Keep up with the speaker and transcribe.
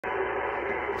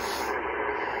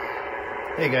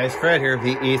Hey guys, Fred here,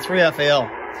 VE3FAL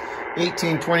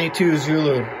 1822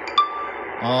 Zulu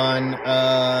on,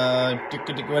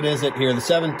 what is it here, the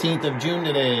 17th of June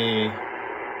today.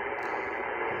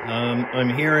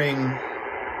 I'm hearing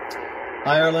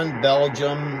Ireland,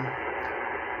 Belgium,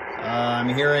 I'm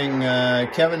hearing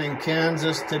Kevin in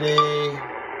Kansas today,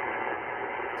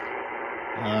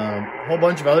 a whole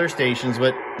bunch of other stations,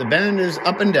 but the band is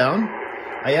up and down.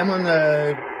 I am on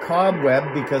the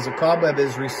Cobweb because the Cobweb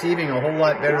is receiving a whole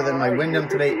lot better than my Wyndham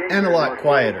today and a lot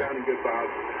quieter.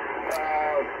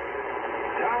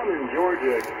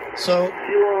 So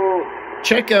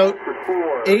check out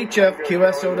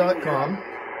hfqso.com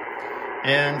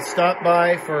and stop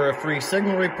by for a free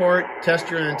signal report, test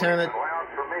your antenna,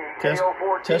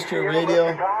 test your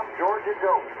radio.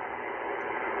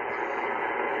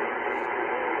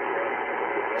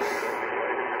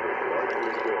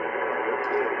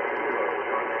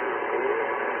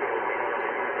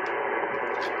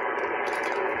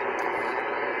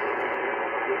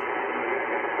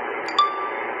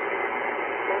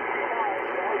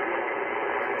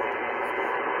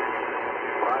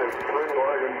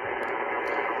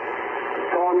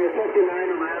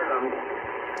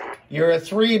 You're a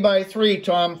 3x3,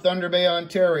 Tom, Thunder Bay,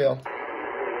 Ontario.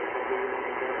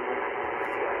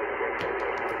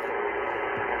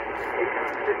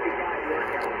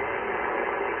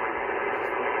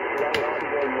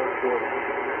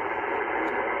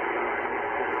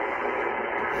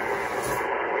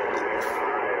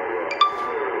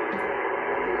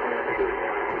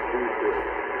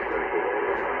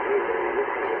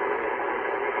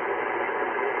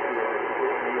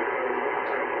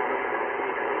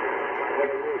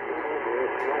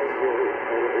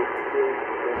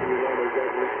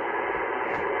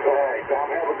 Tom,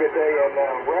 have a good day, and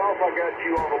Ralph, I got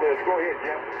you on the list. Go ahead,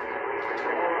 Jim.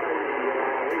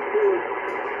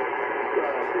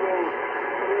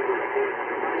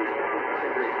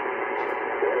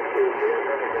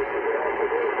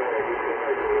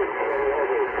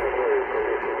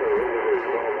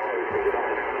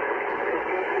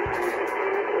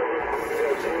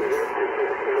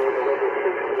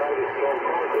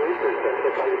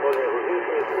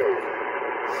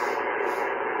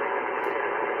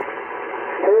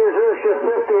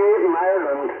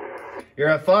 You're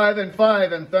at 5 and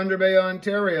 5 in Thunder Bay,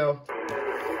 Ontario.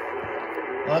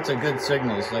 Lots of good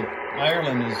signals. Like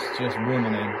Ireland is just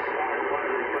booming in.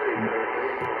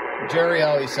 Jerry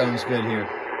always sounds good here.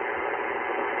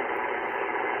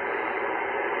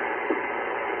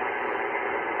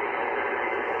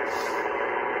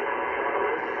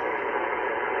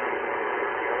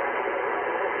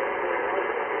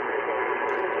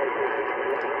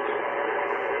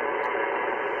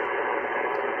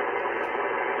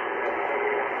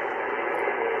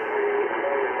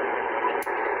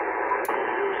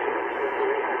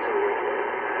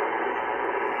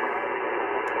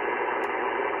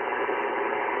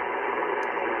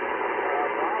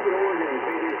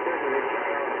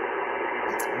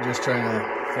 Just trying to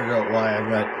figure out why I've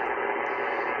got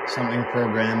something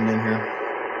programmed in here.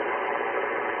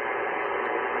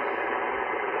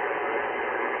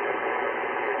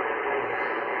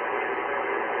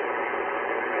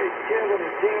 Hey, Kevin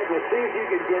and Kansas, see if you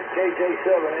can get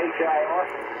KJ7HIR.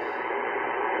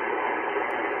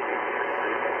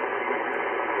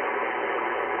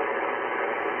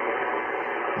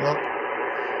 Well,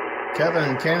 Kevin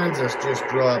in Kansas just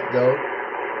dropped out.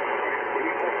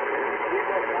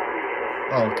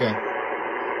 Oh, okay.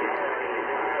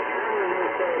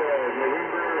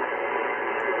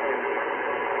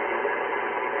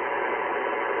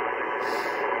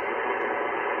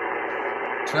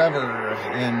 Trevor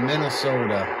in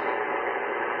Minnesota.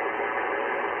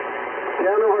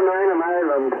 10/9 in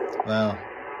Ireland. Wow.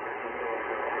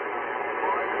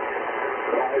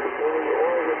 540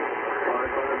 Oregon.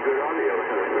 500 audio.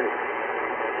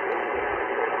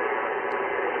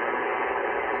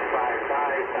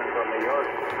 5-5 Central New York.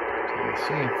 Let's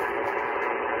see.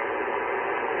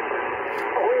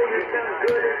 Oh, you sound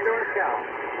good in NorCal.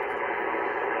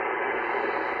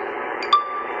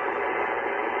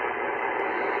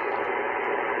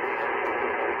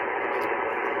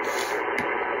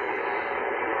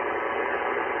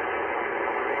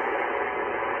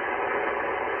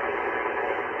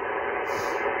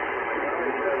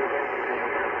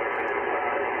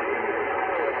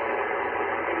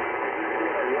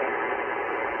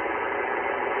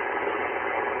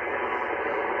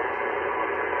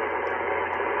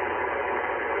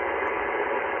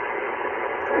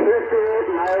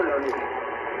 Ireland. 58.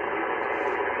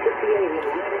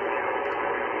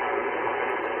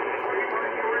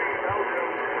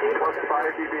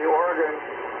 25 dB Oregon.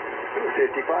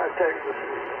 255 Texas.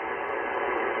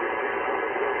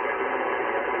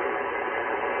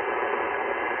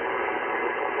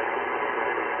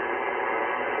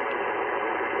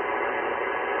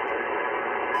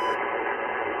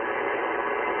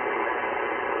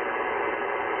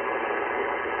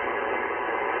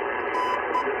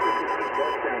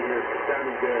 Down here,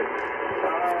 sounding good.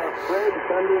 Fred,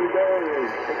 Thunder and Barry,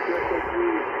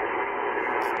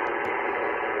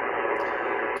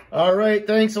 All right,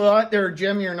 thanks a lot there,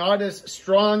 Jim. You're not as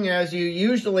strong as you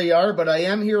usually are, but I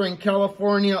am here in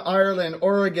California, Ireland,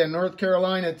 Oregon, North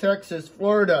Carolina, Texas,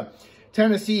 Florida,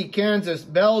 Tennessee, Kansas,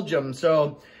 Belgium.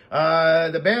 So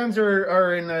the bands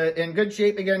are in good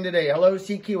shape again today. Hello,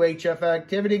 CQ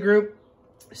Activity Group,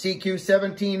 CQ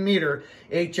 17 meter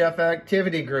HF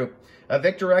Activity Group.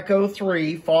 Victor Echo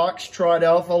 3, Fox, Trot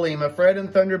Alpha Lima, Fred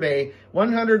and Thunder Bay,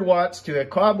 100 watts to a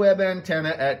cobweb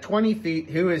antenna at 20 feet.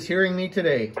 Who is hearing me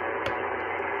today?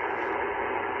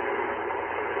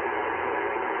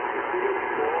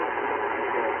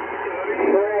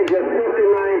 Fred, just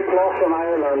 59 plus on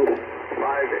Ireland.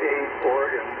 58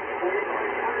 Oregon.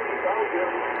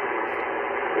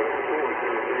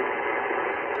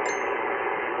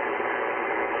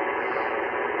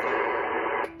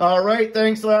 All right,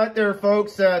 thanks a lot there,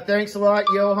 folks. Thanks a lot,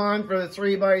 Johan, for the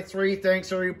 3x3. Thanks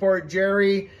for the report,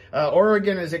 Jerry.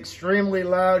 Oregon is extremely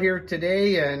loud here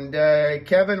today, and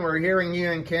Kevin, we're hearing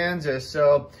you in Kansas.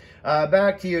 So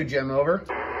back to you, Jim, over.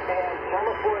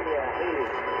 California.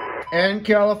 And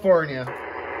California.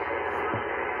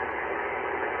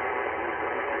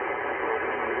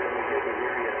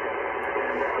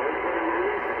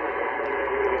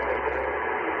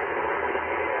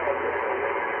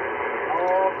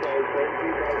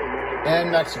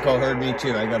 And Mexico heard me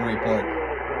too. I got a report.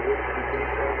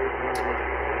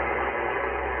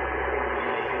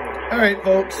 All right,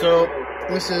 folks. So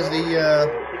this is the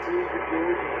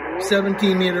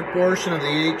 17 meter portion of the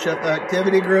HF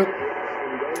Activity Group.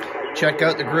 Check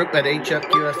out the group at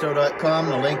hfqso.com.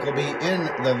 The link will be in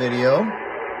the video.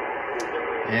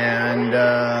 And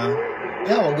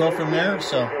yeah, we'll go from there.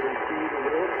 So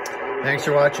thanks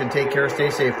for watching. Take care.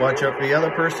 Stay safe. Watch out for the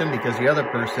other person, because the other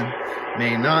person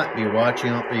may not be watching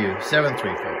out for you. 7-3,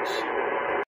 folks.